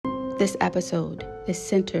This episode is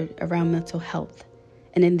centered around mental health,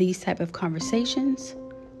 and in these type of conversations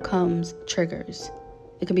comes triggers.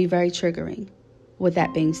 It can be very triggering. With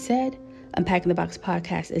that being said, Unpacking the Box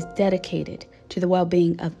podcast is dedicated to the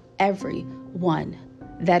well-being of everyone.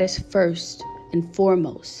 That is first and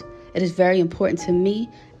foremost. It is very important to me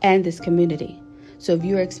and this community. So if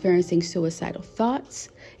you're experiencing suicidal thoughts,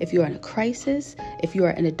 if you're in a crisis, if you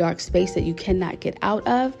are in a dark space that you cannot get out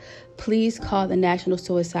of, please call the National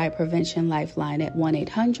Suicide Prevention Lifeline at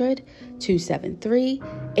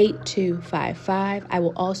 1-800-273-8255. I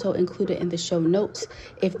will also include it in the show notes.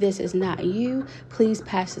 If this is not you, please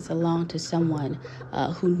pass this along to someone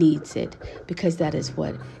who needs it, because that is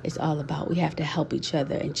what it's all about. We have to help each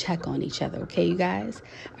other and check on each other. Okay, you guys?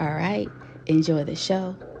 All right. Enjoy the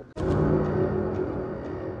show.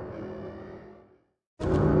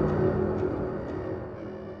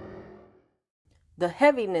 The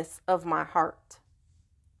heaviness of my heart.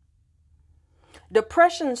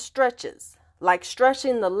 Depression stretches, like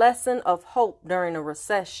stretching the lesson of hope during a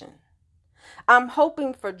recession. I'm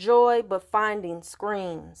hoping for joy, but finding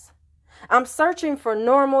screams. I'm searching for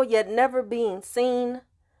normal, yet never being seen.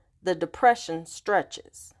 The depression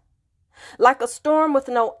stretches. Like a storm with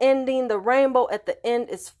no ending, the rainbow at the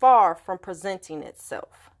end is far from presenting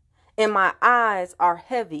itself. And my eyes are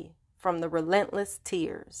heavy from the relentless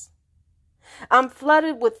tears. I'm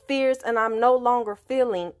flooded with fears, and I'm no longer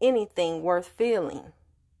feeling anything worth feeling.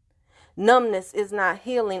 Numbness is not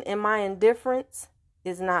healing, and my indifference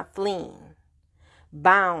is not fleeing.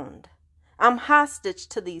 Bound, I'm hostage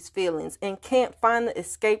to these feelings and can't find the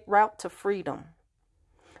escape route to freedom.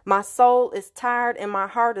 My soul is tired and my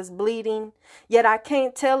heart is bleeding, yet I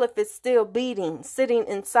can't tell if it's still beating, sitting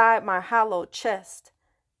inside my hollow chest.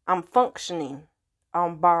 I'm functioning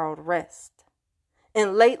on borrowed rest.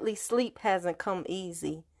 And lately, sleep hasn't come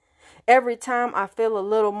easy. Every time I feel a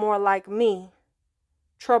little more like me,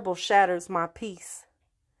 trouble shatters my peace,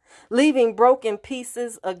 leaving broken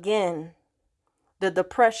pieces again. The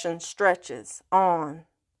depression stretches on,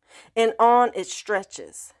 and on it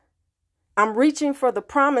stretches. I'm reaching for the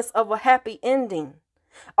promise of a happy ending.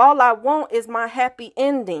 All I want is my happy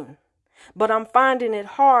ending, but I'm finding it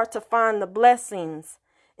hard to find the blessings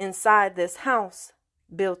inside this house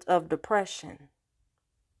built of depression.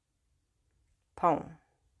 Poem.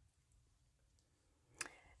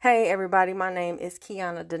 Hey everybody, my name is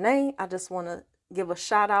Kiana Danae. I just want to give a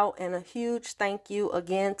shout out and a huge thank you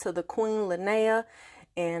again to the Queen Linnea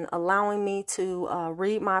and allowing me to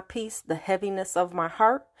read my piece, The Heaviness of My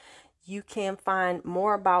Heart. You can find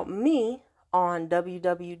more about me on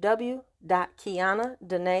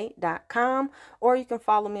www.kianadanae.com, or you can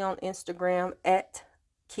follow me on Instagram at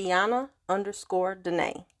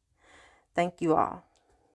Kiana_Danae. Thank you all.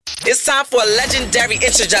 It's time for a legendary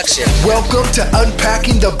introduction. Welcome to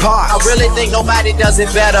Unpacking the Box. I really think nobody does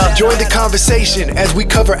it better. Join the conversation as we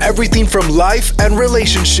cover everything from life and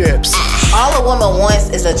relationships. All a woman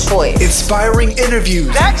wants is a choice. Inspiring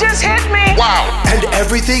interviews. That just hit me. Wow. And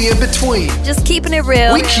everything in between. Just keeping it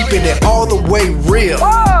real. We keeping it all the way real.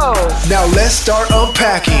 Whoa. Now let's start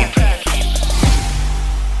unpacking.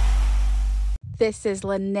 This is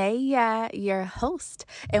Linnea, your host,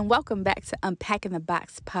 and welcome back to Unpacking the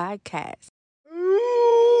Box podcast.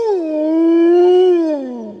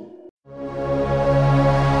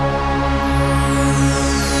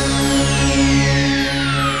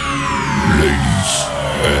 Ladies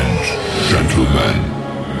and gentlemen,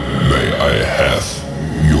 may I have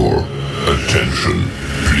your attention,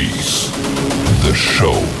 please? The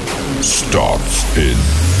show starts in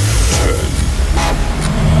 10,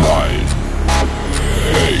 9,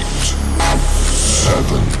 8,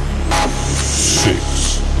 7,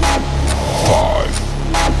 6, 5,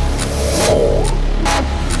 4,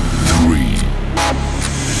 3,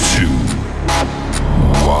 2,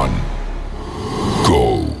 1,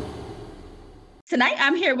 go. Tonight,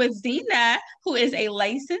 I'm here with Zena, who is a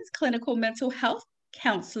licensed clinical mental health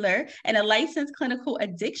counselor and a licensed clinical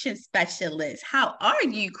addiction specialist. How are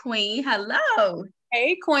you, Queen? Hello.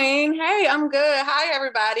 Hey, Queen. Hey, I'm good. Hi,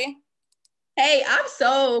 everybody. Hey, I'm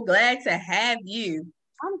so glad to have you.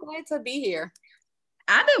 I'm glad to be here.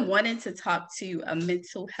 I've been wanting to talk to a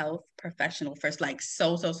mental health professional for like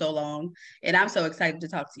so long, and I'm so excited to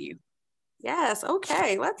talk to you. Yes.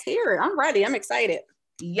 Okay. Let's hear it. I'm ready. I'm excited.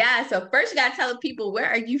 Yeah. So first, you got to tell the people, where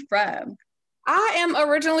are you from? I am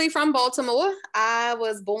originally from Baltimore. I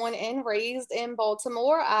was born and raised in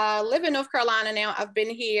Baltimore. I live in North Carolina now. I've been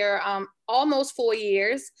here almost 4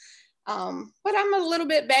 years. But I'm a little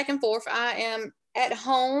bit back and forth. I am at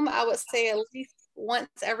home, I would say at least once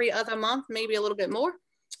every other month, maybe a little bit more.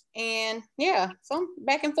 And yeah, so I'm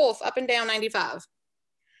back and forth, up and down 95.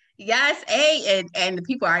 Yes, and the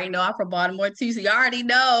people already know I'm from Baltimore too, so you already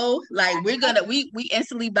know. Like we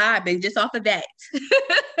instantly vibing just off of that.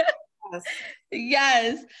 Yes.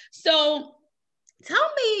 Yes. So tell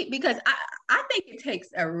me, because I think it takes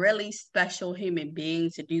a really special human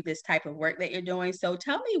being to do this type of work that you're doing. So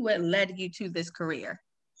tell me what led you to this career.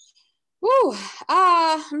 Woo,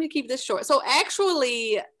 let me keep this short. So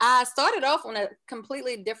actually, I started off on a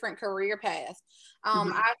completely different career path.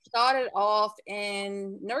 I started off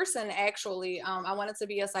in nursing, actually. I wanted to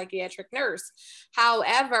be a psychiatric nurse.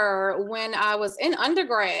 However, when I was in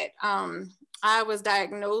undergrad, I was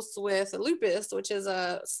diagnosed with lupus, which is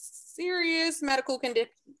a serious medical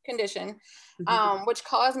condition, which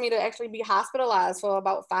caused me to actually be hospitalized for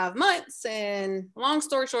about 5 months. And long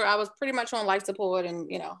story short, I was pretty much on life support and,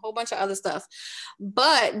 you know, a whole bunch of other stuff.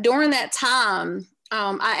 But during that time,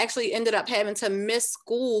 I actually ended up having to miss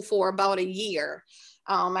school for about a year.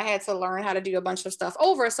 I had to learn how to do a bunch of stuff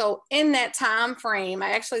over. So in that time frame,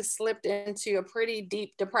 I actually slipped into a pretty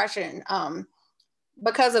deep depression.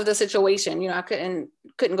 Because of the situation, you know, I couldn't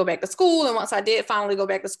go back to school. And once I did finally go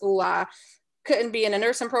back to school, I couldn't be in a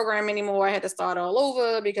nursing program anymore. I had to start all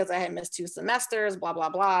over because I had missed 2 semesters, blah, blah,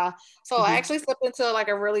 blah. So I actually slipped into like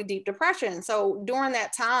a really deep depression. So during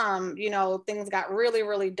that time, you know, things got really,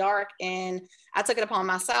 really dark, and I took it upon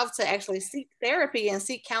myself to actually seek therapy and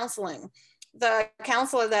seek counseling. The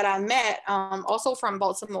counselor that I met, also from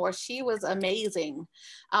Baltimore, she was amazing.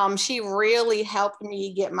 She really helped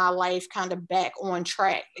me get my life kind of back on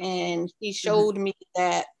track. And she showed me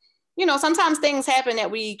that, you know, sometimes things happen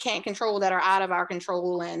that we can't control, that are out of our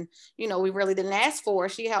control, and, you know, we really didn't ask for.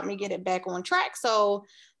 She helped me get it back on track. So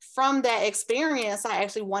from that experience, I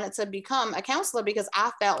actually wanted to become a counselor because I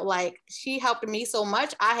felt like she helped me so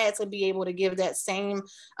much. I had to be able to give that same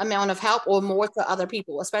amount of help or more to other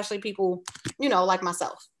people, especially people, you know, like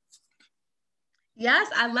myself. Yes,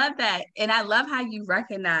 I love that. And I love how you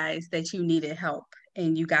recognize that you needed help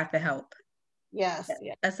and you got the help. Yes.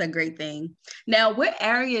 Yeah. That's a great thing. Now, what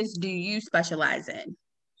areas do you specialize in?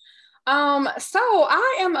 So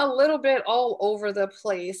I am a little bit all over the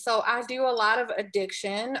place. So I do a lot of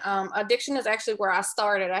addiction. Addiction is actually where I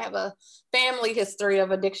started. I have a family history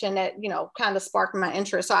of addiction that, you know, kind of sparked my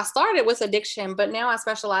interest. So I started with addiction, but now I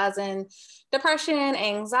specialize in depression,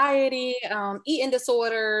 anxiety, eating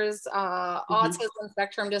disorders, autism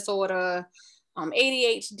spectrum disorder,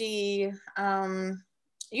 ADHD,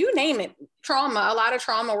 you name it, trauma, a lot of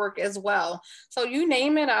trauma work as well. So you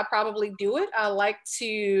name it, I probably do it. I like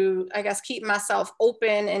to, I guess, keep myself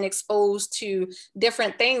open and exposed to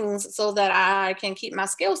different things so that I can keep my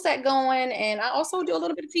skill set going. And I also do a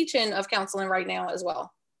little bit of teaching of counseling right now as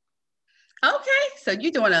well. Okay, so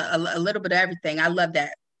you're doing a little bit of everything. I love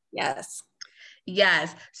that. Yes.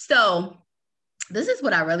 Yes. So this is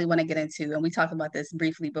what I really want to get into. And we talked about this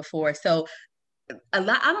briefly before. So a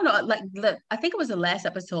lot, I don't know, like, look, I think it was the last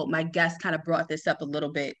episode, my guest kind of brought this up a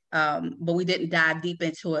little bit, but we didn't dive deep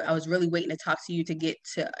into it. I was really waiting to talk to you to get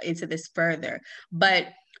into this further. But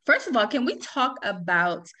first of all, can we talk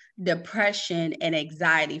about depression and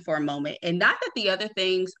anxiety for a moment? And not that the other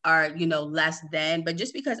things are, you know, less than, but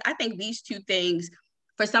just because I think these two things,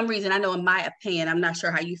 for some reason, I know in my opinion, I'm not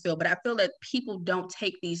sure how you feel, but I feel that people don't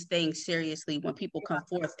take these things seriously when people come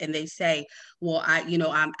forth and they say, well, I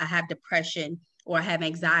have depression or I have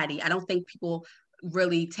anxiety. I don't think people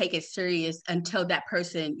really take it serious until that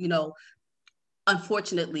person, you know,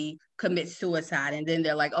 unfortunately commits suicide. And then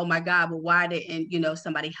they're like, oh my God, well, why didn't, you know,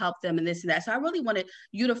 somebody help them and this and that. So I really wanted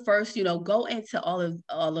you to first, you know, go into all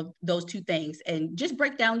of those two things and just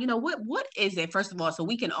break down, you know, what is it, first of all, so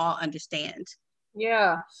we can all understand.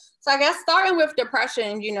 Yeah. So I guess starting with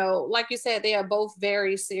depression, you know, like you said, they are both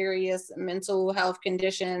very serious mental health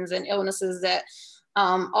conditions and illnesses that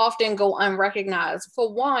often go unrecognized.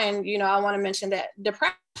 For one, you know, I want to mention that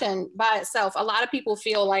depression by itself, a lot of people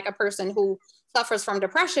feel like a person who suffers from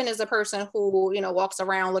depression is a person who, you know, walks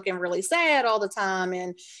around looking really sad all the time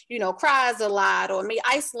and, you know, cries a lot or may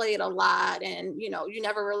isolate a lot. And, you know, you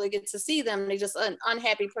never really get to see them. They're just an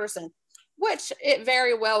unhappy person, which it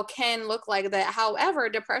very well can look like that. However,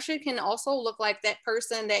 depression can also look like that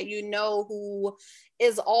person that, you know, who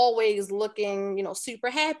is always looking, you know, super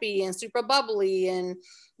happy and super bubbly. And,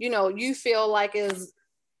 you know, you feel like is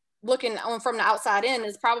looking on from the outside in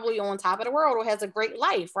is probably on top of the world or has a great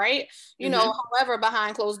life, right? You know, however,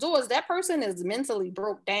 behind closed doors, that person is mentally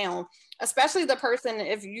broke down, especially the person,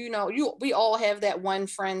 if you know, we all have that one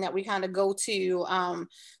friend that we kind of go to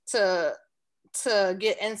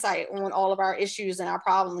get insight on all of our issues and our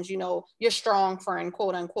problems, you know, your strong friend,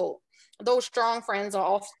 quote unquote. Those strong friends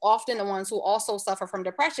are often the ones who also suffer from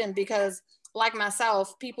depression because like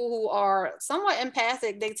myself, people who are somewhat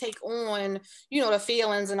empathic, they take on, the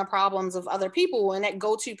feelings and the problems of other people. And that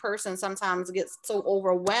go-to person sometimes gets so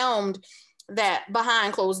overwhelmed that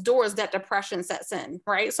behind closed doors, that depression sets in,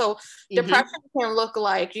 right? So depression can look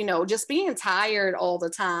like, just being tired all the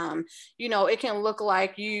time. It can look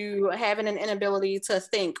like you having an inability to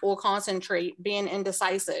think or concentrate, being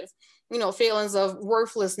indecisive, feelings of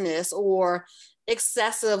worthlessness or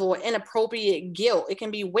excessive or inappropriate guilt. It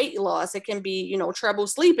can be weight loss. It can be, trouble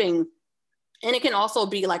sleeping. And it can also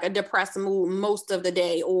be like a depressed mood most of the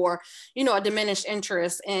day, or, a diminished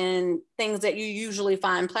interest in things that you usually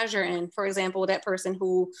find pleasure in. For example, that person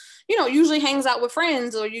who, usually hangs out with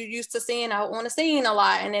friends, or you used to seeing out on the scene a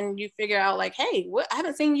lot. And then you figure out like, hey, I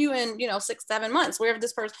haven't seen you in, 6-7 months. Where's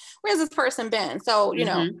this person been? So,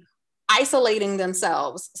 isolating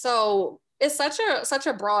themselves. So it's such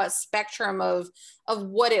a broad spectrum of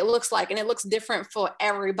what it looks like, and it looks different for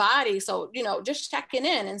everybody. So, just checking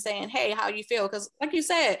in and saying, hey, how you feel? Because like you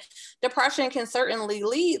said, depression can certainly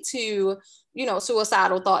lead to,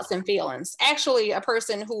 suicidal thoughts and feelings. Actually, a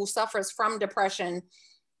person who suffers from depression,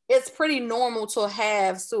 it's pretty normal to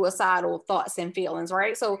have suicidal thoughts and feelings,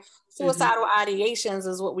 right? So suicidal ideations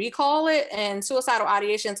is what we call it. And suicidal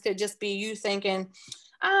ideations could just be you thinking,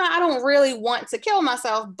 I don't really want to kill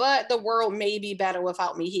myself, but the world may be better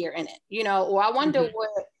without me here in it, or I wonder what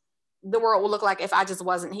the world would look like if I just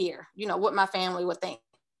wasn't here, what my family would think.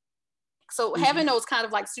 So having those kind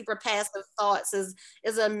of like super passive thoughts is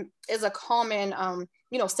a common,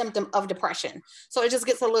 symptom of depression. So it just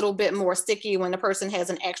gets a little bit more sticky when the person has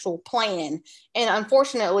an actual plan. And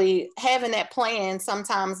unfortunately, having that plan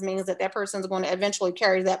sometimes means that person's going to eventually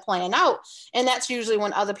carry that plan out. And that's usually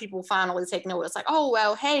when other people finally take notice. It's like, oh,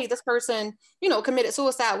 well, hey, this person, committed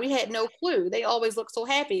suicide. We had no clue. They always look so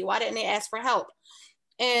happy. Why didn't they ask for help?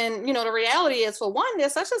 And, the reality is, for one,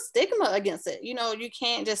 there's such a stigma against it. You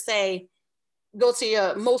can't just go to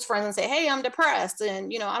your most friends and say, hey, I'm depressed. And,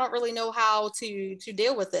 I don't really know how to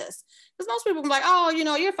deal with this. Because most people are like, oh,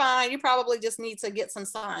 you're fine. You probably just need to get some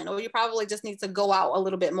sun, or you probably just need to go out a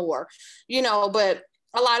little bit more, but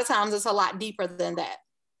a lot of times it's a lot deeper than that.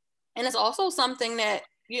 And it's also something that,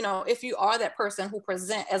 if you are that person who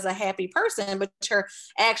present as a happy person, but you're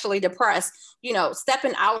actually depressed,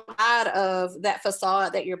 stepping outside of that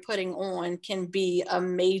facade that you're putting on can be a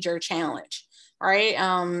major challenge. Right.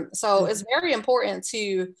 So it's very important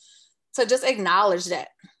to just acknowledge that.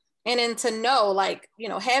 And then to know, like,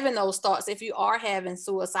 having those thoughts, if you are having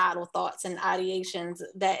suicidal thoughts and ideations,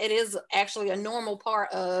 that it is actually a normal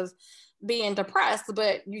part of being depressed,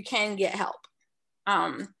 but you can get help.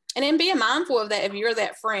 And then being mindful of that, if you're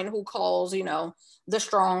that friend who calls, the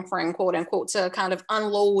strong friend, quote unquote, to kind of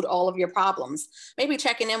unload all of your problems, maybe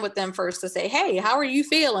checking in with them first to say, hey, how are you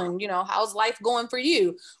feeling? How's life going for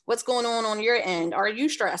you? What's going on your end? Are you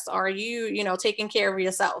stressed? Are you, taking care of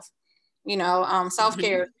yourself?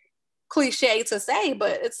 Self-care, cliche to say,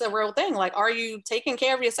 but it's a real thing. Like, are you taking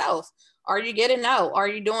care of yourself? Are you getting out? Are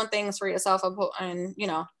you doing things for yourself? And,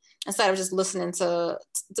 instead of just listening to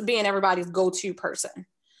being everybody's go-to person.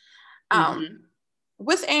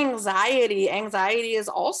 With anxiety is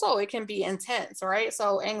also, it can be intense, right?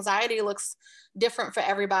 So anxiety looks different for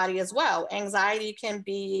everybody as well. Anxiety can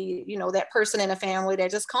be, that person in a family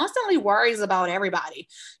that just constantly worries about everybody,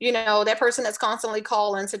 that person that's constantly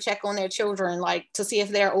calling to check on their children, like to see if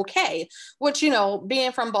they're okay, which,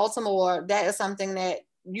 being from Baltimore, that is something that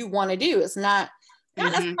you want to do. It's not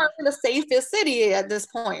necessarily the safest city at this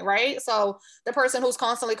point, right? So the person who's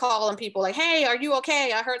constantly calling people like, hey, are you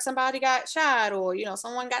okay? I heard somebody got shot, or,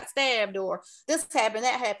 someone got stabbed, or this happened,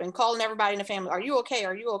 that happened, calling everybody in the family, are you okay?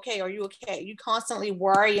 Are you okay? Are you okay? You constantly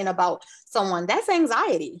worrying about someone. That's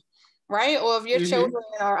anxiety, right? Or if your children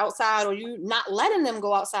are outside, or you not letting them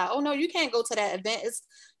go outside, oh no, you can't go to that event.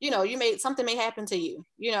 It's, something may happen to you,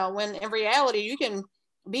 when in reality, you can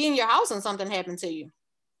be in your house and something happened to you.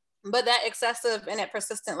 But that excessive and that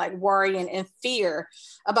persistent like worrying and fear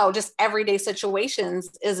about just everyday situations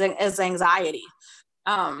is anxiety.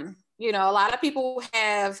 A lot of people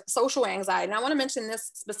have social anxiety. And I want to mention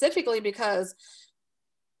this specifically because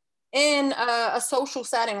in a social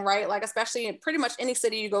setting, right? Like, especially in pretty much any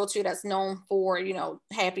city you go to that's known for,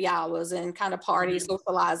 happy hours and kind of party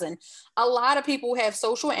socializing. A lot of people have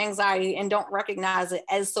social anxiety and don't recognize it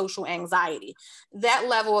as social anxiety. That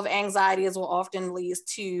level of anxiety is what often leads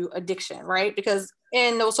to addiction, right? Because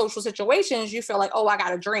in those social situations, you feel like, oh, I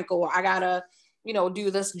got to drink, or I got to, do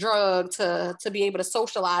this drug to be able to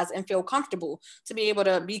socialize and feel comfortable, to be able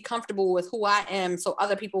to be comfortable with who I am, so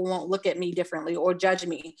other people won't look at me differently or judge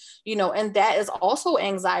me, and that is also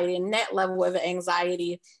anxiety. And that level of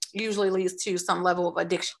anxiety usually leads to some level of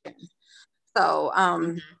addiction. So,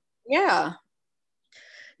 yeah.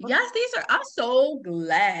 Yes, I'm so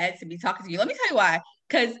glad to be talking to you. Let me tell you why.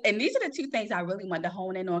 And these are the two things I really wanted to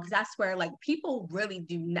hone in on, because I swear, like, people really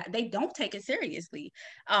do not, they don't take it seriously.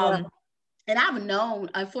 And I've known,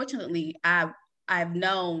 unfortunately, I've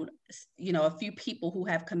known, a few people who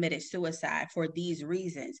have committed suicide for these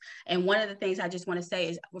reasons. And one of the things I just want to say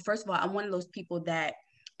is, well, first of all, I'm one of those people that,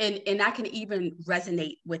 and I can even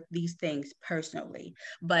resonate with these things personally,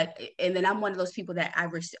 and then I'm one of those people that I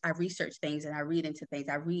research things and I read into things.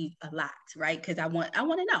 I read a lot, right? Because I want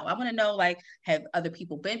to know, like, have other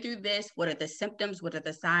people been through this? What are the symptoms? What are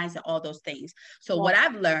the signs? And all those things. So what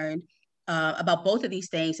I've learned about both of these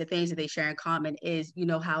things, the things that they share in common, is,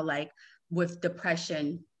 how, like, with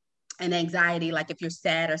depression and anxiety, like if you're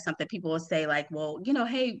sad or something, people will say, like, well,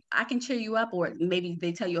 hey, I can cheer you up, or maybe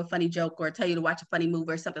they tell you a funny joke or tell you to watch a funny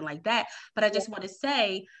movie or something like that. But I just want to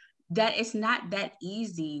say that it's not that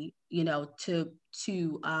easy, to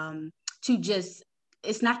just,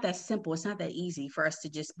 it's not that simple. It's not that easy for us to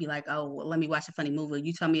just be like, oh, well, let me watch a funny movie.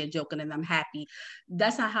 You tell me a joke and then I'm happy.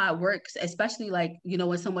 That's not how it works. Especially, like,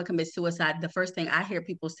 when someone commits suicide, the first thing I hear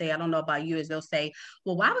people say, I don't know about you, is they'll say,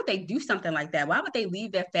 well, why would they do something like that? Why would they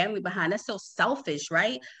leave their family behind? That's so selfish,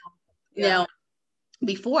 right? Yeah. Now,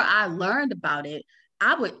 before I learned about it,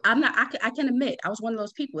 I can admit, I was one of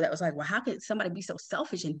those people that was like, well, how could somebody be so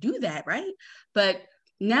selfish and do that, right? But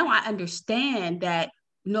now I understand that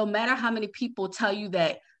no matter how many people tell you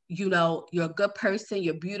that, you're a good person,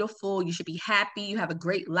 you're beautiful, you should be happy, you have a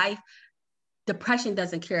great life, depression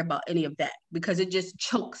doesn't care about any of that, because it just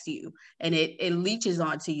chokes you and it leeches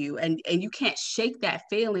onto you. And you can't shake that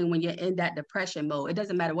feeling when you're in that depression mode. It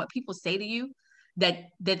doesn't matter what people say to you,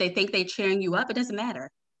 that they think they're cheering you up. It doesn't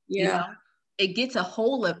matter. Yeah. It gets a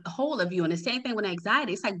hold of you. And the same thing with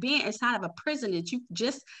anxiety. It's like being inside of a prison that you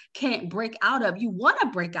just can't break out of. You want to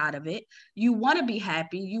break out of it. You want to be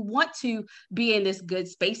happy. You want to be in this good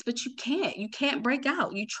space, but you can't break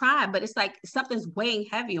out. You try, but it's like something's weighing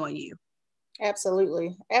heavy on you.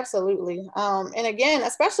 Absolutely. And again,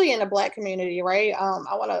 especially in the Black community, right?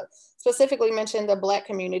 I want to specifically mention the Black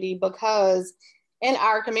community, because in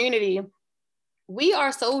our community, we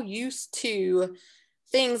are so used to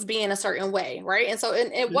things being a certain way, right? And so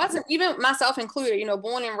it wasn't, even myself included,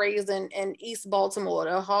 born and raised in East Baltimore,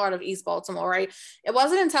 the heart of East Baltimore, right? It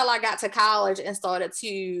wasn't until I got to college and started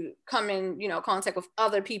to come in, contact with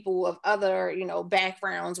other people of other,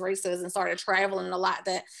 backgrounds, races, and started traveling a lot,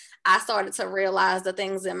 that I started to realize the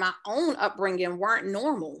things in my own upbringing weren't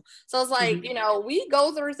normal. So it's like, we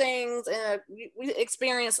go through things and we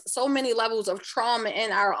experience so many levels of trauma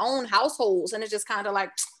in our own households. And it's just kind of like,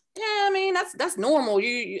 yeah, I mean, that's normal.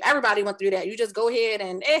 You everybody went through that. You just go ahead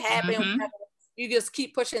and it happened. You just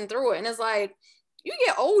keep pushing through it. And it's like, you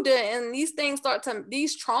get older and these things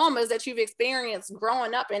these traumas that you've experienced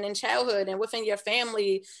growing up and in childhood and within your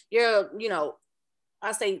family, your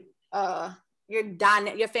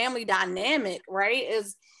family dynamic, right,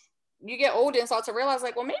 is, you get older and start to realize,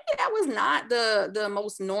 like, well, maybe that was not the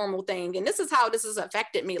most normal thing. And this is how this has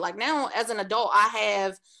affected me. Like, now as an adult, I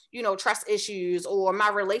have, trust issues, or my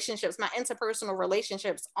relationships, my interpersonal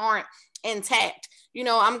relationships aren't intact.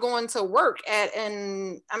 I'm going to work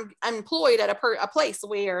I'm employed at a place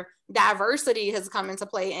where diversity has come into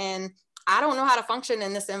play, and I don't know how to function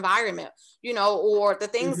in this environment, or the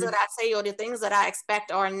things that I say or the things that I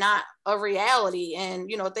expect are not a reality. And,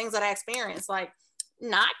 things that I experience, like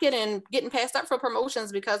not getting passed up for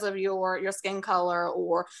promotions because of your skin color,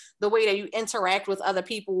 or the way that you interact with other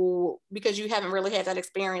people, because you haven't really had that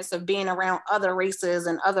experience of being around other races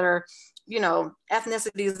and other,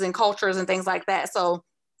 ethnicities and cultures and things like that. So,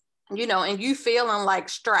 and you feeling like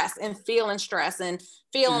stress and feeling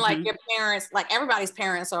like your parents, like everybody's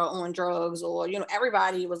parents are on drugs, or,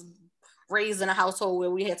 everybody was raised in a household where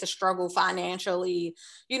we had to struggle financially,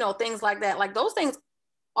 things like that. Like, those things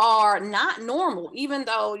are not normal, even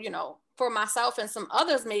though, for myself and some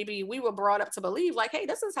others, maybe we were brought up to believe, like, hey,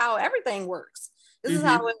 this is how everything works. This is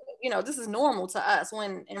how this is normal to us,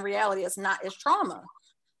 when in reality it's not. It's trauma,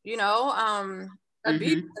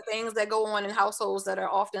 abuse, the things that go on in households that are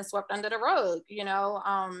often swept under the rug.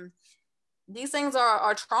 These things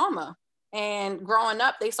are trauma, and growing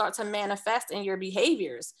up, they start to manifest in your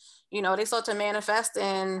behaviors. They start to manifest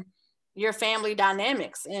in your family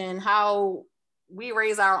dynamics and how we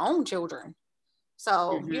raise our own children.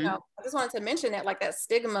 So, I just wanted to mention that, like, that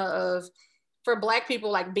stigma of, for Black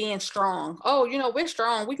people, like, being strong. Oh, we're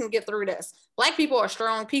strong. We can get through this. Black people are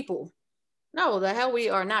strong people. No, the hell, we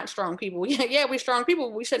are not strong people. Yeah, we're strong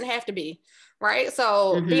people. We shouldn't have to be, right?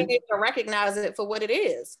 So being able to recognize it for what it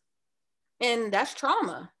is. And that's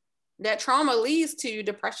trauma. that trauma leads to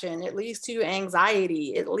depression, it leads to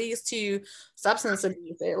anxiety, it leads to substance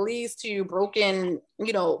abuse, it leads to broken,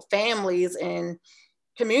 you know, families and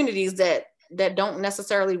communities that don't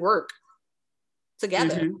necessarily work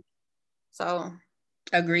together. So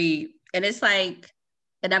agreed. And it's like,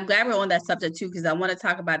 and I'm glad we're on that subject too, because I want to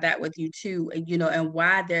talk about that with you too, you know, and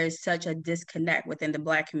why there's such a disconnect within the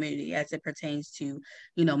Black community as it pertains to,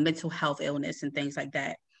 you know, mental health illness and things like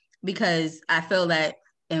that. Because I feel that,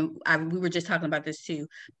 and we were just talking about this too,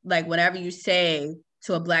 like whenever you say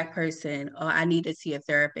to a Black person, oh, I need to see a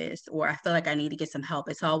therapist, or I feel like I need to get some help,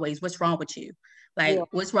 it's always, what's wrong with you? Like,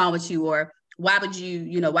 what's wrong with you? Or why would you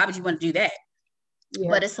want to do that?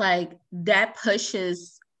 But it's like, that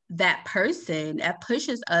pushes that person, that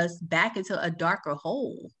pushes us back into a darker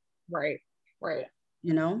hole. Right.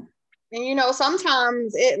 You know? And, you know,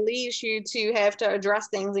 sometimes it leads you to have to address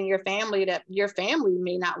things in your family that your family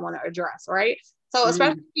may not want to address, right? So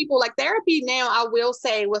especially people like therapy now, I will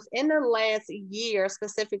say within the last year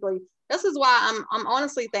specifically, this is why I'm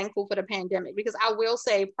honestly thankful for the pandemic, because I will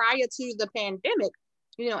say prior to the pandemic,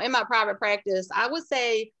 you know, in my private practice, I would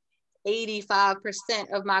say 85%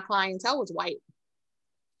 of my clientele was white.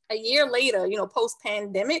 A year later, you know,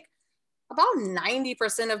 post-pandemic, about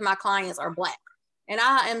 90% of my clients are Black. And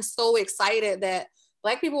I am so excited that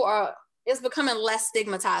Black people it's becoming less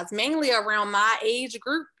stigmatized, mainly around my age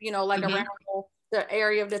group, you know, like around the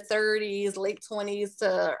area of the 30s, late 20s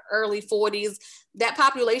to early 40s. That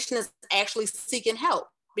population is actually seeking help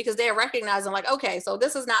because they're recognizing like, okay, so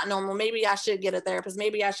this is not normal. Maybe I should get a therapist.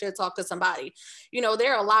 Maybe I should talk to somebody. You know,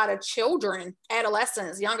 there are a lot of children,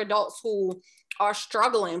 adolescents, young adults who are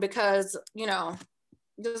struggling because, you know,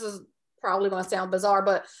 this is probably going to sound bizarre,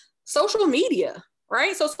 but social media,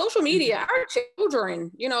 right? So social media, our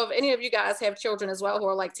children, you know, if any of you guys have children as well who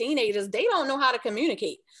are like teenagers, they don't know how to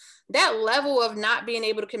communicate. That level of not being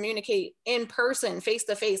able to communicate in person, face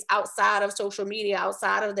to face, outside of social media,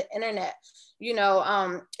 outside of the internet, you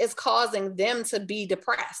know, is causing them to be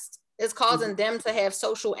depressed. It's causing them to have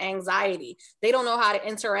social anxiety. They don't know how to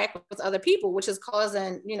interact with other people, which is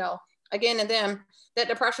causing, you know, again, in them, that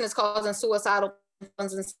depression is causing suicidal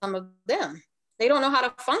thoughts in some of them. They don't know how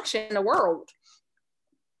to function in the world,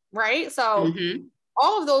 right? So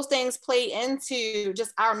all of those things play into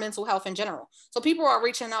just our mental health in general. So people are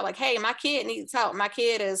reaching out like, hey, my kid needs help. My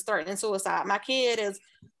kid is threatening suicide. My kid is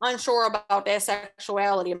unsure about their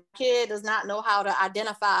sexuality. My kid does not know how to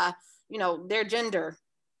identify, you know, their gender.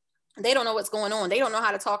 They don't know what's going on. They don't know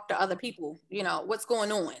how to talk to other people, you know, what's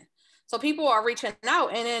going on. So people are reaching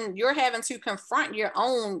out, and then you're having to confront your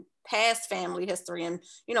own past family history and,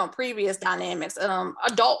 you know, previous dynamics.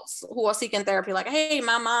 Adults who are seeking therapy, like, hey,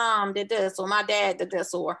 my mom did this, or my dad did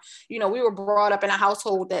this, or, you know, we were brought up in a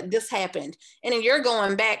household that this happened. And then you're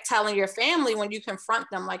going back telling your family when you confront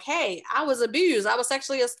them, like, hey, I was abused. I was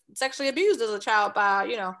sexually abused as a child by,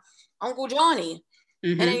 you know, Uncle Johnny.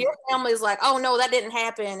 And then your family's like, oh, no, that didn't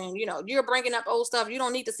happen. And, you know, you're bringing up old stuff. You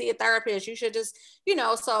don't need to see a therapist. You should just, you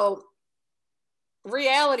know, so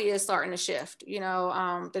reality is starting to shift. You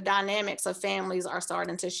know, the dynamics of families are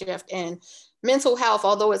starting to shift, and mental health,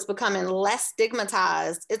 although it's becoming less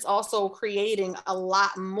stigmatized, it's also creating a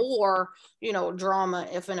lot more, you know, drama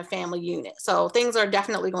if in a family unit. So things are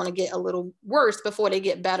definitely going to get a little worse before they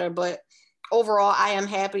get better. But overall, I am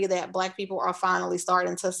happy that Black people are finally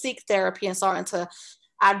starting to seek therapy and starting to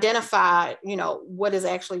identify, you know, what is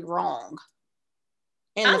actually wrong.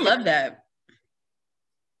 And I love that.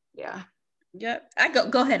 Yeah. Yep.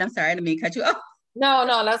 Go ahead. I'm sorry. I didn't mean to cut you off. No,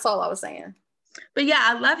 that's all I was saying. But yeah,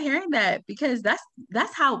 I love hearing that, because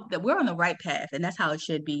that's how that we're on the right path, and that's how it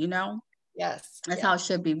should be, you know? Yes. That's how it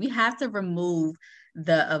should be. We have to remove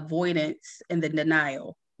the avoidance and the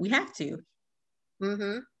denial. We have to.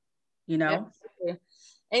 You know? Absolutely.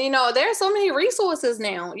 And, you know, there are so many resources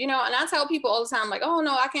now, you know, and I tell people all the time, like, oh,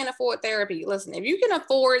 no, I can't afford therapy. Listen, if you can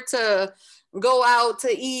afford to go out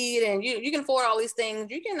to eat and you can afford all these things,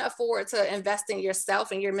 you can afford to invest in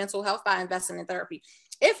yourself and your mental health by investing in therapy.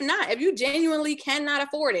 If not, if you genuinely cannot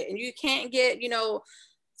afford it and you can't get, you know,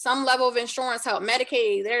 some level of insurance help,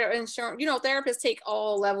 Medicaid, their insurance, you know, therapists take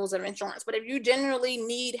all levels of insurance. But if you generally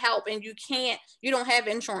need help and you don't have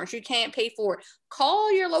insurance, you can't pay for it,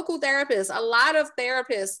 call your local therapist. A lot of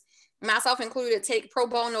therapists, myself included, take pro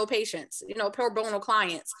bono patients, you know, pro bono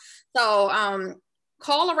clients. So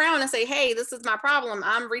call around and say, hey, this is my problem.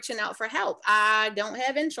 I'm reaching out for help. I don't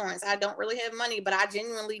have insurance. I don't really have money, but I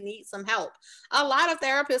genuinely need some help. A lot of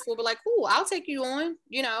therapists will be like, cool, I'll take you on,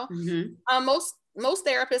 you know. Most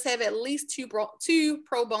therapists have at least two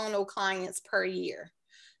pro bono clients per year.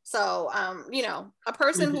 So, you know, a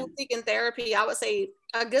person who's seeking therapy, I would say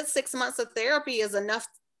a good 6 months of therapy is enough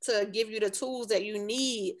to give you the tools that you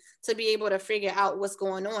need to be able to figure out what's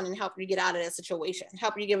going on and help you get out of that situation,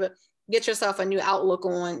 help you get yourself a new outlook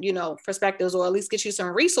on, you know, perspectives, or at least get you some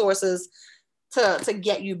resources to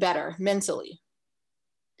get you better mentally.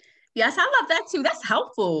 Yes, I love that too. That's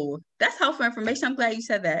helpful. That's helpful information. I'm glad you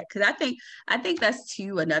said that, because I think that's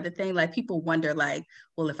too another thing. Like, people wonder, like,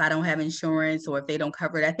 well, if I don't have insurance or if they don't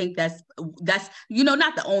cover it, I think that's you know,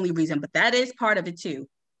 not the only reason, but that is part of it too.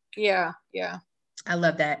 Yeah. I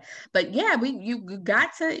love that. But yeah, you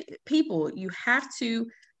got to, people, you have to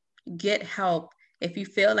get help. If you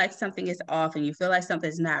feel like something is off and you feel like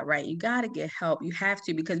something's not right, you got to get help. You have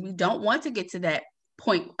to, because we don't want to get to that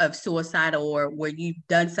point of suicide, or where you've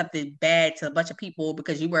done something bad to a bunch of people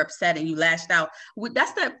because you were upset and you lashed out.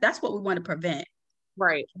 That's what we want to prevent.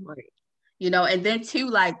 Right. You know, and then too,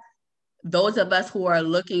 like, those of us who are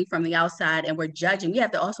looking from the outside and we're judging, we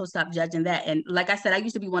have to also stop judging that. And like I said, I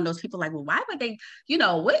used to be one of those people like, well, why would they, you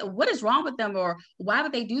know, what is wrong with them, or why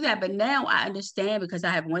would they do that? But now I understand, because I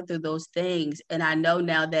have went through those things, and I know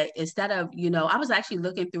now that instead of, you know, I was actually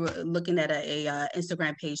looking at a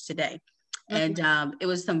Instagram page today, and it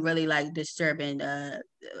was some really like disturbing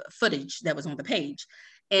footage that was on the page,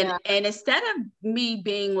 and instead of me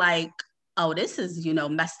being like, oh, this is, you know,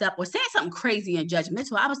 messed up, or saying something crazy and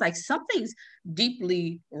judgmental, I was like, something's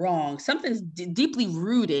deeply wrong. Something's deeply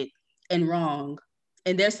rooted and wrong.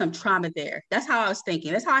 And there's some trauma there. That's how I was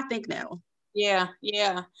thinking. That's how I think now. Yeah.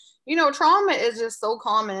 You know, trauma is just so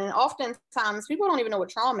common. And oftentimes people don't even know what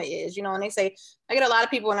trauma is, you know, and they say, I get a lot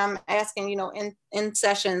of people when I'm asking, you know, in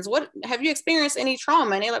sessions, what have you experienced any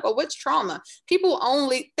trauma? And they're like, oh, what's trauma? People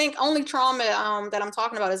think trauma that I'm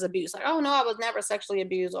talking about is abuse. Like, oh no, I was never sexually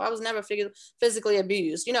abused, or I was never physically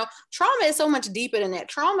abused. You know, trauma is so much deeper than that.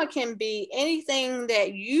 Trauma can be anything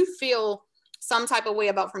that you feel some type of way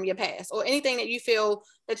about from your past, or anything that you feel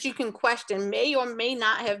that you can question may or may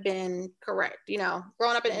not have been correct. You know,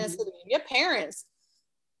 growing up in inner city, your parents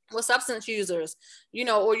were substance users, you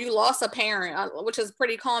know, or you lost a parent, which is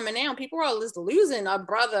pretty common now. People are just losing a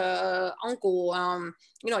brother, uncle,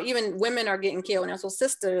 you know, even women are getting killed now. So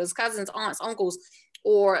sisters, cousins, aunts, uncles,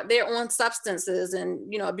 or they're on substances and,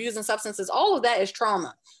 you know, abusing substances. All of that is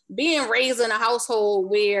trauma. Being raised in a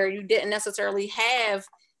household where you didn't necessarily have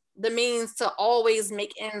the means to always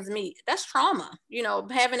make ends meet, that's trauma. You know,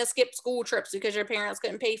 having to skip school trips because your parents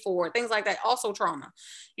couldn't pay for it, things like that, also trauma.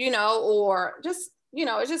 You know, or just, you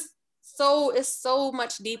know, it's so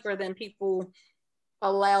much deeper than people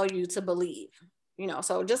allow you to believe, you know.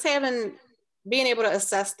 So just being able to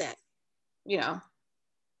assess that, you know.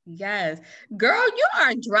 Yes, girl, you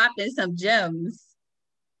are dropping some gems.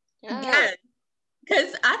 Yes,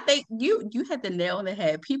 because I think you hit the nail on the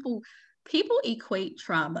head. People equate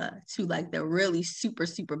trauma to like the really super,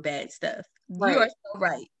 super bad stuff. Right. You are so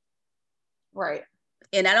right. Right.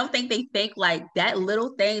 And I don't think they think like that little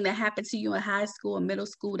thing that happened to you in high school and middle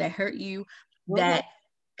school that hurt you, that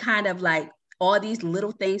kind of like all these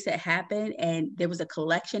little things that happened, and there was a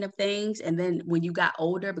collection of things. And then when you got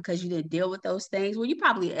older, because you didn't deal with those things, well, you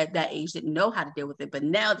probably at that age didn't know how to deal with it. But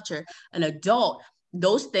now that you're an adult,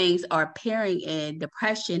 those things are appearing in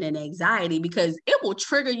depression and anxiety, because it will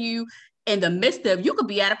trigger you in the midst of, you could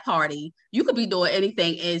be at a party, you could be doing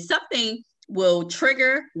anything, and something will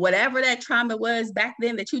trigger whatever that trauma was back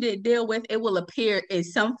then that you didn't deal with. It will appear in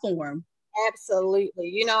some form. Absolutely.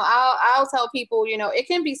 You know, I'll tell people, you know, it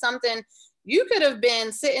can be something you could have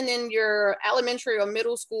been sitting in your elementary or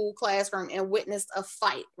middle school classroom and witnessed a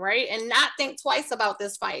fight, right? And not think twice about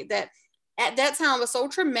this fight that at that time was so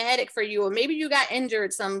traumatic for you, or maybe you got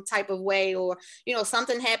injured some type of way, or, you know,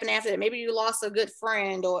 something happened after that. Maybe you lost a good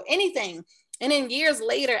friend or anything. And then years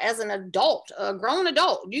later, as an adult, a grown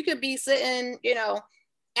adult, you could be sitting, you know,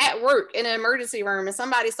 at work in an emergency room, and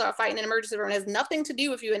somebody start fighting in an emergency room. It has nothing to do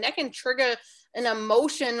with you. And that can trigger an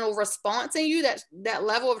emotional response in you, that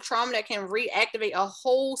level of trauma that can reactivate a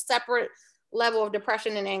whole separate level of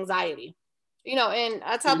depression and anxiety. You know, and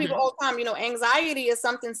I tell people all the time, you know, anxiety is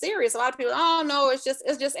something serious. A lot of people, oh no, it's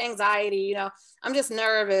just anxiety. You know, I'm just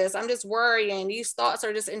nervous. I'm just worrying. These thoughts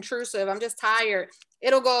are just intrusive. I'm just tired.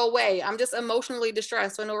 It'll go away. I'm just emotionally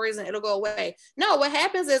distressed for no reason. It'll go away. No, what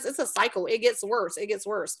happens is it's a cycle. It gets worse. It gets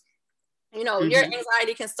worse. You know, your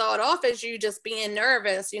anxiety can start off as you just being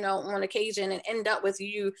nervous, you know, on occasion, and end up with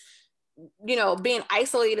you, you know, being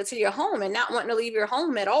isolated to your home and not wanting to leave your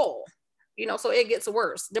home at all. You know, so it gets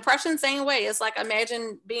worse. Depression, same way. It's like,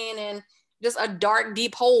 imagine being in just a dark,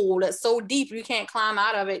 deep hole that's so deep you can't climb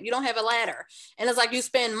out of it. You don't have a ladder. And it's like you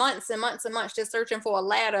spend months and months and months just searching for a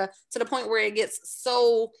ladder, to the point where it gets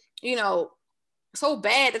so, you know, so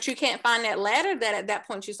bad that you can't find that ladder, that at that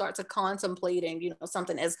point you start to contemplating, you know,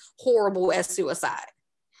 something as horrible as suicide.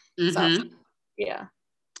 Mm-hmm. So, yeah.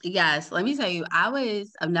 Yes, let me tell you,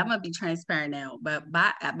 I'm not gonna be transparent now, but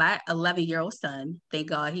my 11-year-old son, thank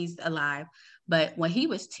God he's alive. But when he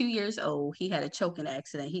was 2 years old, he had a choking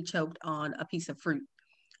accident. He choked on a piece of fruit.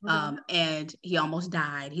 And he almost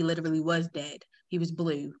died. He literally was dead. He was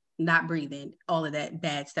blue, not breathing, all of that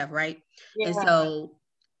bad stuff, right? Yeah. And so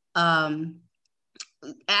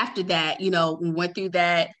after that, we went through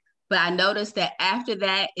that. But I noticed that after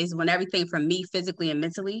that is when everything from me physically and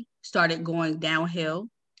mentally started going downhill.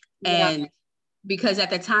 Yeah. And because at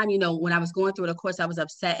the time, when I was going through it, of course, I was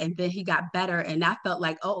upset. And then he got better. And I felt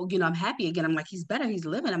like, oh, I'm happy again. I'm like, he's better. He's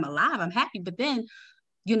living. I'm alive. I'm happy. But then,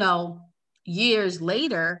 years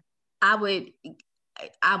later, I would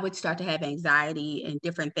start to have anxiety and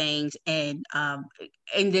different things. And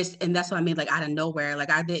that's what I mean, like out of nowhere, like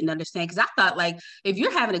I didn't understand. Cause I thought like, if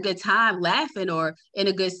you're having a good time laughing or in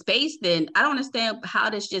a good space, then I don't understand how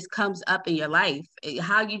this just comes up in your life,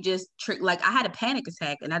 how you just like I had a panic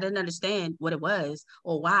attack and I didn't understand what it was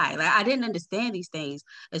or why. Like I didn't understand these things.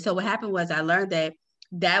 And so what happened was I learned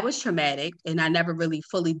that was traumatic and I never really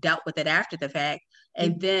fully dealt with it after the fact.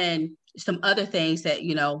 And then some other things that,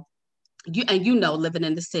 living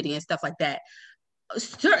in the city and stuff like that,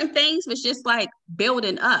 certain things was just like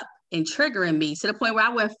building up and triggering me to the point where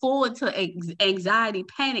I went full into anxiety,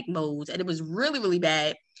 panic modes. And it was really, really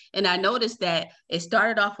bad. And I noticed that it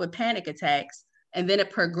started off with panic attacks. And then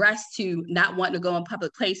it progressed to not wanting to go in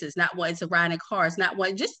public places, not wanting to ride in cars, I didn't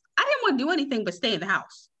want to do anything but stay in the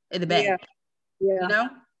house, in the bed. Yeah.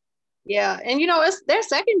 Yeah. And there's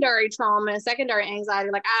secondary trauma and secondary anxiety.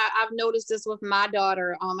 Like I've noticed this with my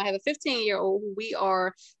daughter. I have a 15-year-old who we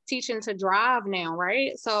are teaching to drive now,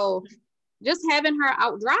 right? So just having her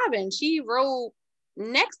out driving, she rode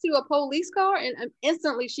next to a police car and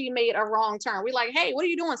instantly she made a wrong turn. We're like, hey, what are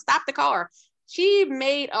you doing? Stop the car. She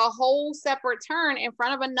made a whole separate turn in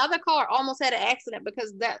front of another car, almost had an accident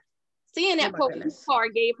because seeing that police car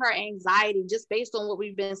gave her anxiety just based on what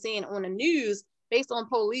we've been seeing on the news, based on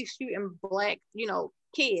police shooting Black,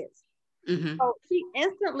 kids. Mm-hmm. So she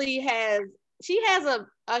instantly has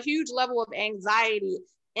a huge level of anxiety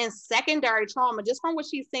and secondary trauma just from what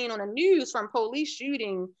she's seen on the news from police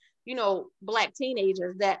shooting, Black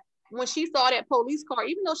teenagers, that when she saw that police car,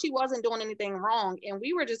 even though she wasn't doing anything wrong and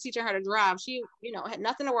we were just teaching her to drive, she, had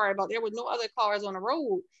nothing to worry about. There was no other cars on the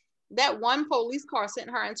road. That one police car sent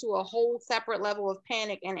her into a whole separate level of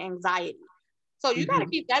panic and anxiety. So you got to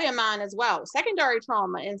keep that in mind as well. Secondary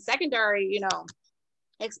trauma and secondary,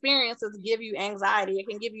 experiences give you anxiety. It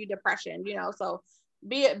can give you depression, so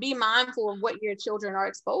be mindful of what your children are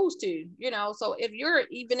exposed to, so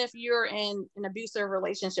even if you're in an abusive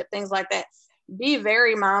relationship, things like that, be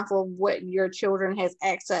very mindful of what your children has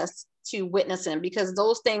access to witnessing, because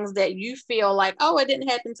those things that you feel like, oh, it didn't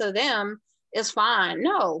happen to them is fine.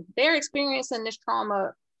 No, they're experiencing this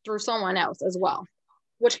trauma through someone else as well,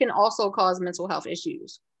 which can also cause mental health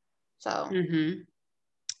issues. So,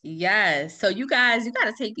 yes. So you guys, you got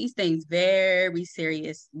to take these things very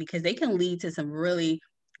serious because they can lead to some really,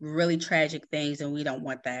 really tragic things, and we don't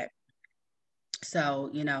want that. So,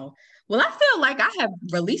 well, I feel like I have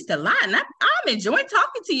released a lot, and I'm enjoying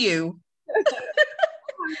talking to you.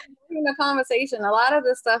 In the conversation, a lot of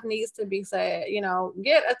this stuff needs to be said.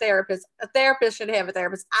 Get a therapist. A therapist should have a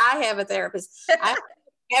therapist. I have a therapist.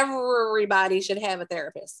 Everybody should have a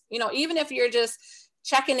therapist. Even if you're just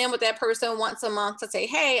checking in with that person once a month to say,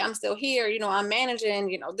 hey, I'm still here, I'm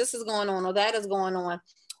managing, this is going on or that is going on.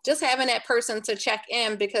 Just having that person to check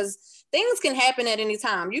in, because things can happen at any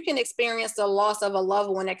time. You can experience the loss of a loved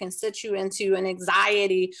one that can sit you into an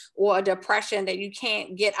anxiety or a depression that you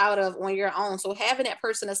can't get out of on your own. So having that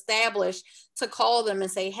person established to call them and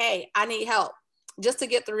say, hey, I need help just to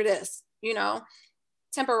get through this,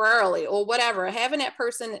 temporarily or whatever, having that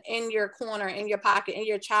person in your corner, in your pocket, in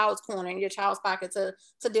your child's corner, in your child's pocket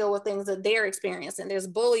to deal with things that they're experiencing. There's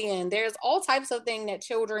bullying, there's all types of things that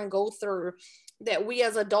children go through that we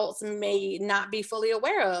as adults may not be fully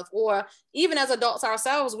aware of, or even as adults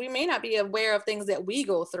ourselves, we may not be aware of things that we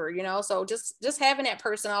go through, so just having that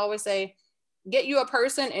person, I always say, get you a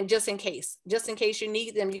person, and just in case you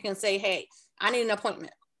need them, you can say, hey, I need an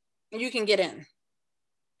appointment, and you can get in.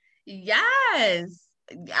 Yes,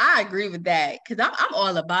 I agree with that, because I'm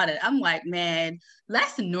all about it. I'm like, man,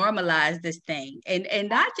 let's normalize this thing, and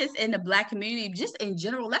not just in the Black community, just in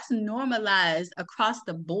general. Let's normalize across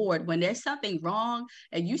the board. When there's something wrong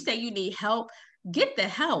and you say you need help, get the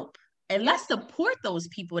help, and let's support those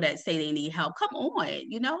people that say they need help. Come on,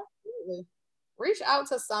 reach out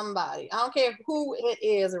to somebody. I don't care who it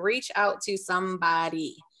is. Reach out to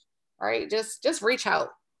somebody. All right, just reach out.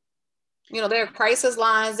 You know, there are crisis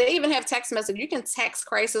lines. They even have text message. You can text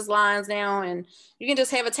crisis lines now, and you can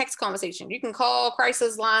just have a text conversation. You can call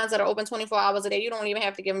crisis lines that are open 24 hours a day. You don't even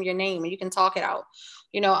have to give them your name, and you can talk it out.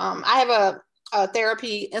 You know, I have a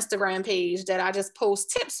therapy Instagram page that I just post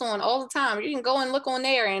tips on all the time. You can go and look on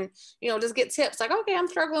there and, you know, just get tips like, okay, I'm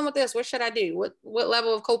struggling with this. What should I do? What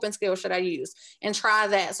level of coping skills should I use? And try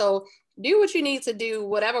that. So do what you need to do,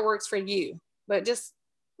 whatever works for you, but just,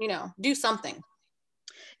 you know, do something.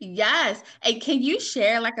 Yes. And can you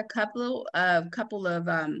share like a couple of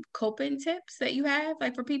coping tips that you have,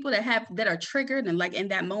 like for people that are triggered and like in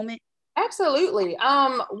that moment? Absolutely.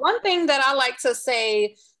 One thing that I like to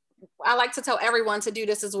say, I like to tell everyone to do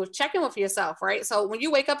this is with checking with yourself, right? So when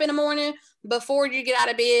you wake up in the morning, before you get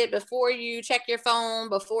out of bed, before you check your phone,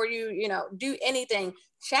 before you know, do anything,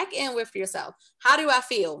 check in with yourself. How do I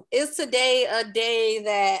feel? Is today a day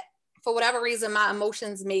that for whatever reason, my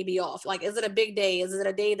emotions may be off? Like, is it a big day? Is it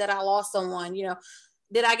a day that I lost someone? You know,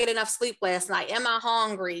 did I get enough sleep last night? Am I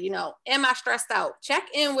hungry? You know, am I stressed out? Check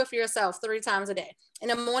in with yourself 3 times a day. In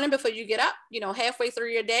the morning before you get up, you know, halfway through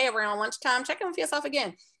your day around lunchtime, check in with yourself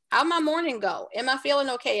again. How'd my morning go? Am I feeling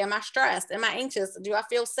okay? Am I stressed? Am I anxious? Do I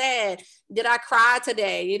feel sad? Did I cry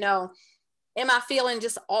today? You know, am I feeling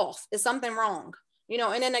just off? Is something wrong? You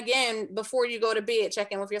know, and then again, before you go to bed,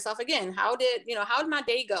 check in with yourself again. How did my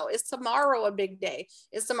day go? Is tomorrow a big day?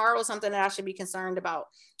 Is tomorrow something that I should be concerned about?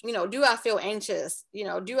 You know, do I feel anxious? You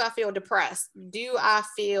know, do I feel depressed? Do I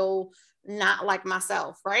feel not like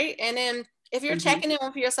myself? Right. And then if you're checking in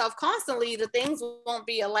with yourself constantly, the things won't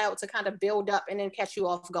be allowed to kind of build up and then catch you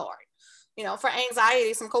off guard. You know, for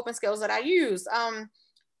anxiety, some coping skills that I use,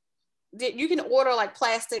 you can order like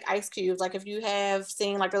plastic ice cubes. Like if you have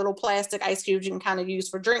seen like the little plastic ice cubes you can kind of use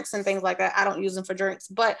for drinks and things like that. I don't use them for drinks,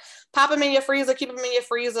 but pop them in your freezer, keep them in your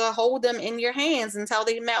freezer, hold them in your hands until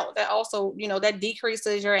they melt. That also, you know, that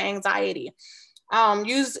decreases your anxiety.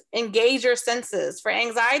 Engage your senses. For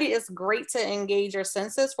anxiety, it's great to engage your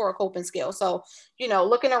senses for a coping skill. So, you know,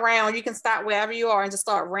 looking around, you can stop wherever you are and just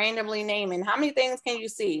start randomly naming. How many things can you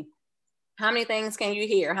see? How many things can you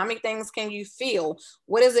hear? How many things can you feel?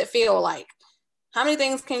 What does it feel like? How many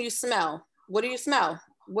things can you smell? What do you smell?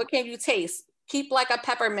 What can you taste? Keep like a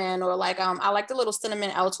peppermint or like, I like the little cinnamon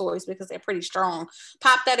Altoids because they're pretty strong.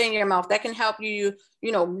 Pop that in your mouth. That can help you,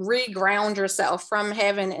 you know, re-ground yourself from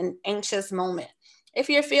having an anxious moment. If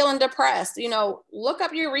you're feeling depressed, you know, look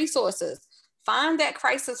up your resources. Find that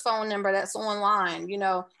crisis phone number that's online. You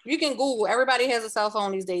know, you can Google. Everybody has a cell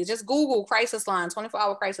phone these days. Just Google crisis line,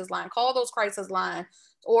 24-hour crisis line. Call those crisis line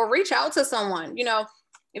or reach out to someone. You know,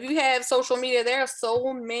 if you have social media, there are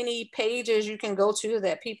so many pages you can go to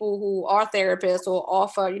that people who are therapists or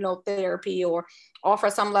offer, you know, therapy or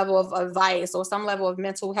offer some level of advice or some level of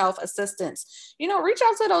mental health assistance. You know, reach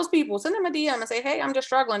out to those people. Send them a DM and say, hey, I'm just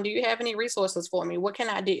struggling. Do you have any resources for me? What can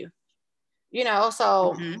I do? You know,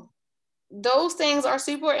 so... Those things are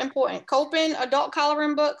super important. Coping, adult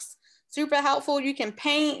coloring books, super helpful. You can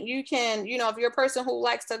paint, you can, you know, if you're a person who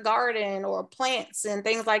likes to garden or plants and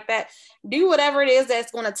things like that, do whatever it is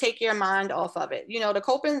that's going to take your mind off of it. You know,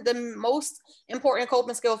 the most important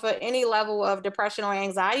coping skill for any level of depression or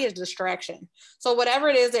anxiety is distraction. So whatever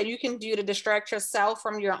it is that you can do to distract yourself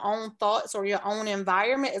from your own thoughts or your own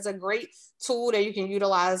environment is a great tool that you can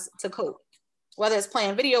utilize to cope, whether it's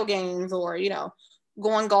playing video games or, you know,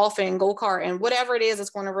 going golfing, go-kart, and whatever it is, it's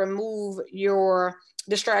going to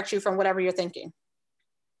distract you from whatever you're thinking.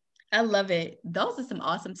 I love it. Those are some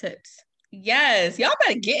awesome tips. Yes, y'all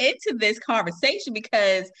better get into this conversation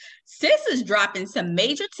because sis is dropping some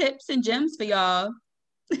major tips and gems for y'all.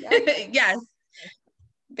 Yes,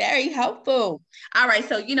 very helpful. All right,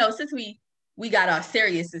 so, you know, since we got all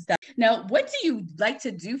serious and stuff, now, what do you like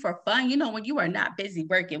to do for fun? You know, when you are not busy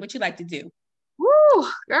working, what you like to do? Woo,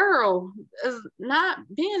 girl, is not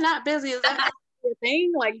busy. Is that a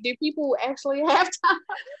thing? Like, do people actually have time?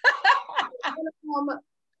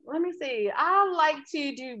 Let me see. I like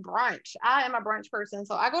to do brunch. I am a brunch person,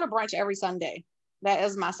 so I go to brunch every Sunday. That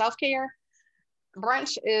is my self-care.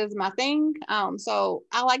 Brunch is my thing. So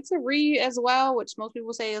I like to read as well, which most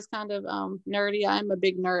people say is kind of nerdy. I'm a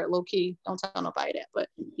big nerd, low key. Don't tell nobody that, but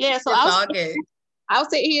yeah. So I'll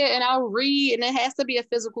sit here and I'll read, and it has to be a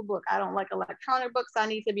physical book. I don't like electronic books. I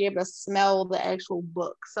need to be able to smell the actual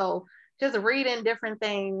book. So just reading different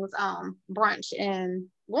things, brunch, and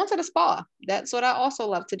going to the spa. That's what I also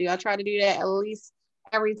love to do. I try to do that at least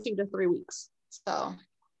every 2 to 3 weeks. So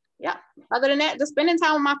yeah, other than that, just spending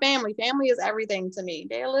time with my family. Family is everything to me.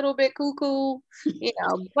 They're a little bit cuckoo, you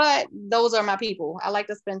know, but those are my people. I like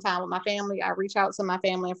to spend time with my family. I reach out to my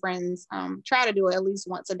family and friends, try to do it at least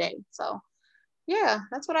once a day. So yeah,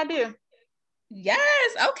 that's what I do.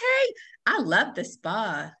 Yes. Okay. I love the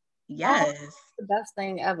spa. Yes. Oh, the best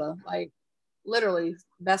thing ever. Like literally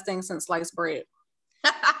best thing since sliced bread.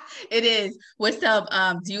 It is. What's up?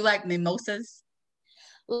 Do you like mimosas?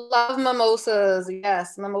 Love mimosas.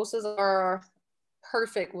 Yes, mimosas are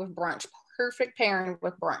perfect with brunch. Perfect pairing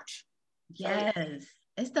with brunch. Yes.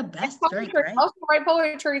 It's the And best drink, poetry. right? I also write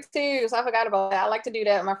poetry too, so I forgot about that. I like to do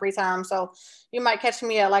that in my free time. So you might catch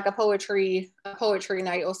me at like a poetry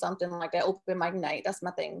night or something like that, open mic night. That's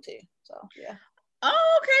my thing too. So yeah.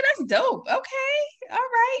 Oh, okay, that's dope. Okay. All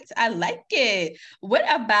right. I like it. What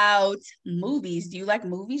about movies? Do you like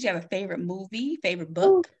movies? You have a favorite movie, favorite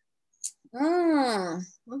book?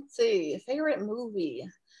 Let's see. Favorite movie.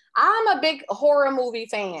 I'm a big horror movie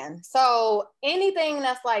fan. So anything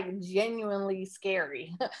that's like genuinely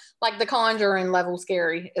scary, like The Conjuring level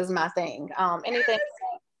scary is my thing. Anything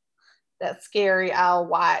that's scary, I'll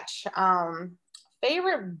watch.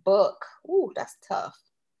 Favorite book. Ooh, that's tough.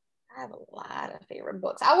 I have a lot of favorite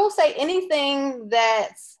books. I will say anything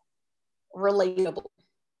that's relatable.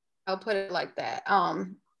 I'll put it like that.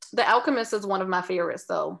 The Alchemist is one of my favorites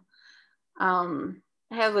though.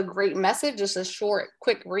 It has a great message. It's a short,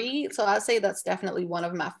 quick read. So I'd say that's definitely one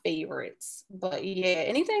of my favorites. But yeah,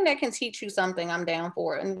 anything that can teach you something, I'm down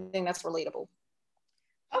for. Anything that's relatable.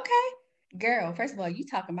 Okay. Girl, first of all, you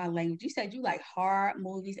talking my language. You said you like horror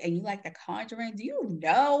movies and you like The Conjuring. Do you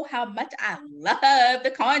know how much I love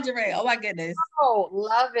The Conjuring? Oh my goodness. Oh,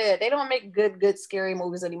 love it. They don't make good scary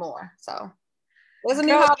movies anymore. So there's a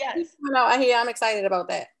new Girl, Halloween yes. coming out here. I'm excited about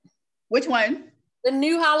that. Which one? The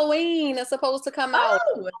new Halloween is supposed to come out.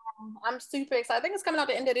 Oh, I'm super excited. I think it's coming out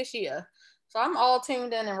the end of this year. So I'm all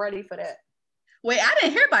tuned in and ready for that. wait, I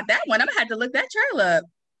didn't hear about that one. I'm gonna have to look that trailer up.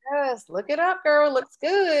 Yes, look it up, girl. Looks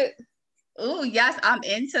good. Oh, yes, I'm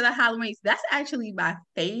into the Halloween. That's actually my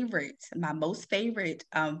favorite, my most favorite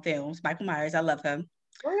films. Michael Myers, I love him.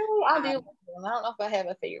 Really? I do. I don't know if I have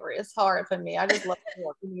a favorite. It's hard for me. I just love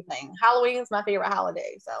anything. Halloween's my favorite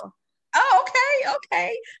holiday. So. Oh,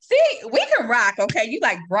 okay. See, we can rock, okay? You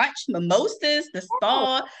like brunch, mimosas, the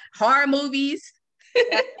spa, horror movies.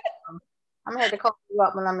 I'm gonna have to call you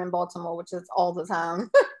up when I'm in Baltimore, which is all the time.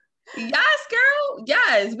 Yes, girl.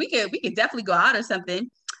 Yes, we could definitely go out or something.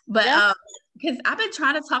 But Yeah. because I've been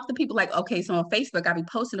trying to talk to people like, okay, so on Facebook, I'll be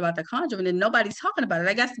posting about The Conjuring and nobody's talking about it.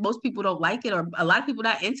 I guess most people don't like it or a lot of people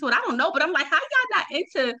not into it. I don't know, but I'm like, how y'all not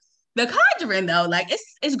into The Conjuring though? Like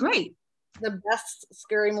it's great. The best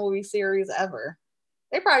scary movie series ever.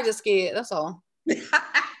 They probably just scared. That's all.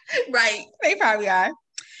 Right. They probably are.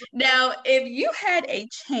 Now, if you had a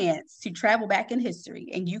chance to travel back in history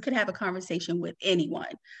and you could have a conversation with anyone,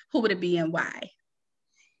 who would it be and why?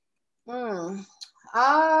 Ooh.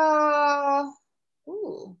 Oh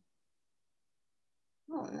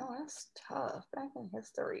no, that's tough. Back in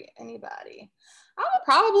history, anybody. I would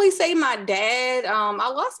probably say my dad. I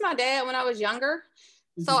lost my dad when I was younger.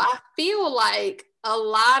 So I feel like a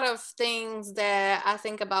lot of things that I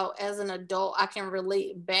think about as an adult, I can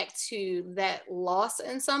relate back to that loss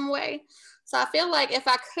in some way. So I feel like if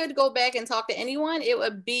I could go back and talk to anyone, it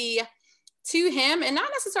would be to him, and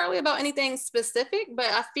not necessarily about anything specific, but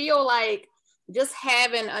I feel like just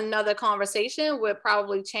having another conversation would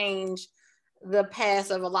probably change the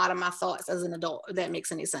path of a lot of my thoughts as an adult, if that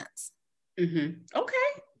makes any sense.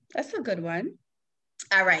 Okay, that's a good one.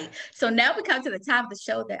 All right, so now we come to the time of the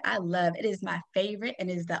show that I love. It is my favorite and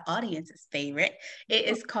is the audience's favorite. It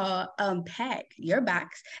is called Unpack Your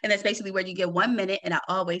Box, and that's basically where you get 1 minute, and I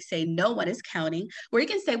always say no one is counting, where you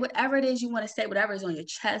can say whatever it is you want to say, whatever is on your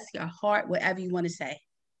chest, your heart, whatever you want to say.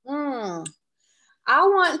 I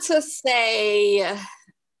want to say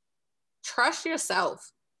trust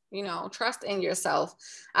yourself. Trust in yourself.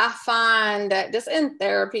 I find that just in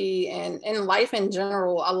therapy and in life in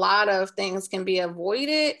general, a lot of things can be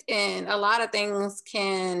avoided and a lot of things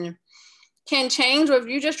can change with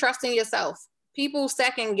you just trusting yourself. People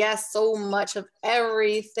second guess so much of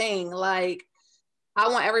everything. Like, I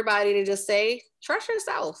want everybody to just say, trust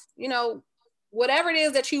yourself. Whatever it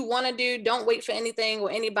is that you want to do, don't wait for anything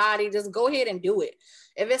or anybody. Just go ahead and do it.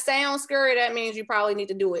 If it sounds scary, that means you probably need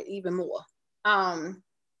to do it even more.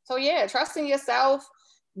 So yeah, trusting yourself,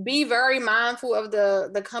 be very mindful of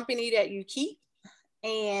the company that you keep,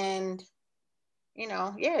 and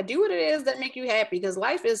do what it is that make you happy, because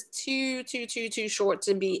life is too short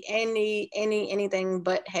to be anything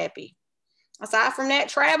but happy. Aside from that,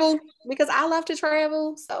 travel, because I love to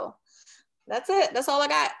travel. So that's it. That's all I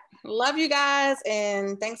got. Love you guys,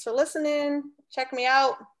 and thanks for listening. Check me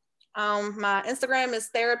out. My Instagram is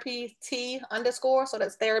therapy T_. So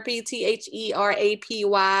that's therapy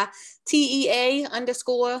THERAPYTEA_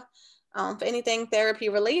 for anything therapy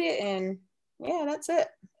related. And Yeah, that's it.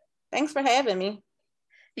 Thanks for having me.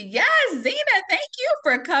 Yes, Zena, thank you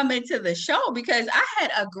for coming to the show because I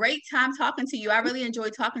had a great time talking to you. I really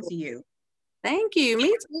enjoyed talking to you. Thank you.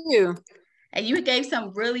 Me too. And you gave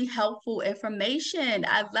some really helpful information.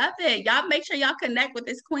 I love it. Y'all make sure y'all connect with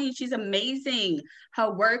this queen. She's amazing.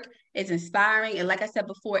 Her work is inspiring. And like I said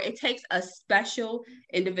before, it takes a special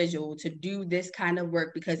individual to do this kind of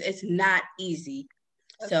work because it's not easy.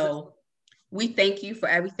 So we thank you for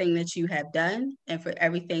everything that you have done and for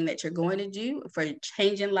everything that you're going to do, for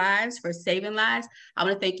changing lives, for saving lives. I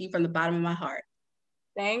want to thank you from the bottom of my heart.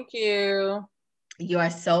 Thank you. You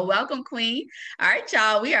are so welcome, Queen. All right,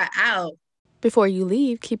 y'all, we are out. Before you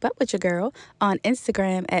leave, keep up with your girl on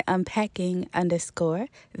Instagram at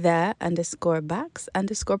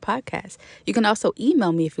unpacking_the_box_podcast. You can also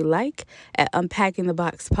email me if you like at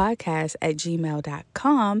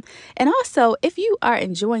unpackingtheboxpodcast@gmail.com. And also, if you are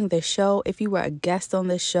enjoying the show, if you were a guest on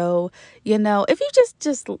the show, you know, if you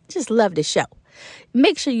just love the show,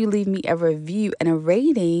 make sure you leave me a review and a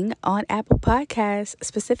rating on Apple Podcasts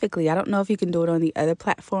specifically. I don't know if you can do it on the other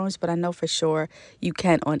platforms, but I know for sure you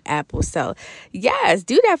can on Apple. So, yes,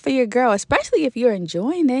 do that for your girl, especially if you're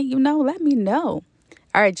enjoying it. You know, let me know.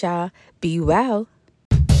 All right, y'all. Be well.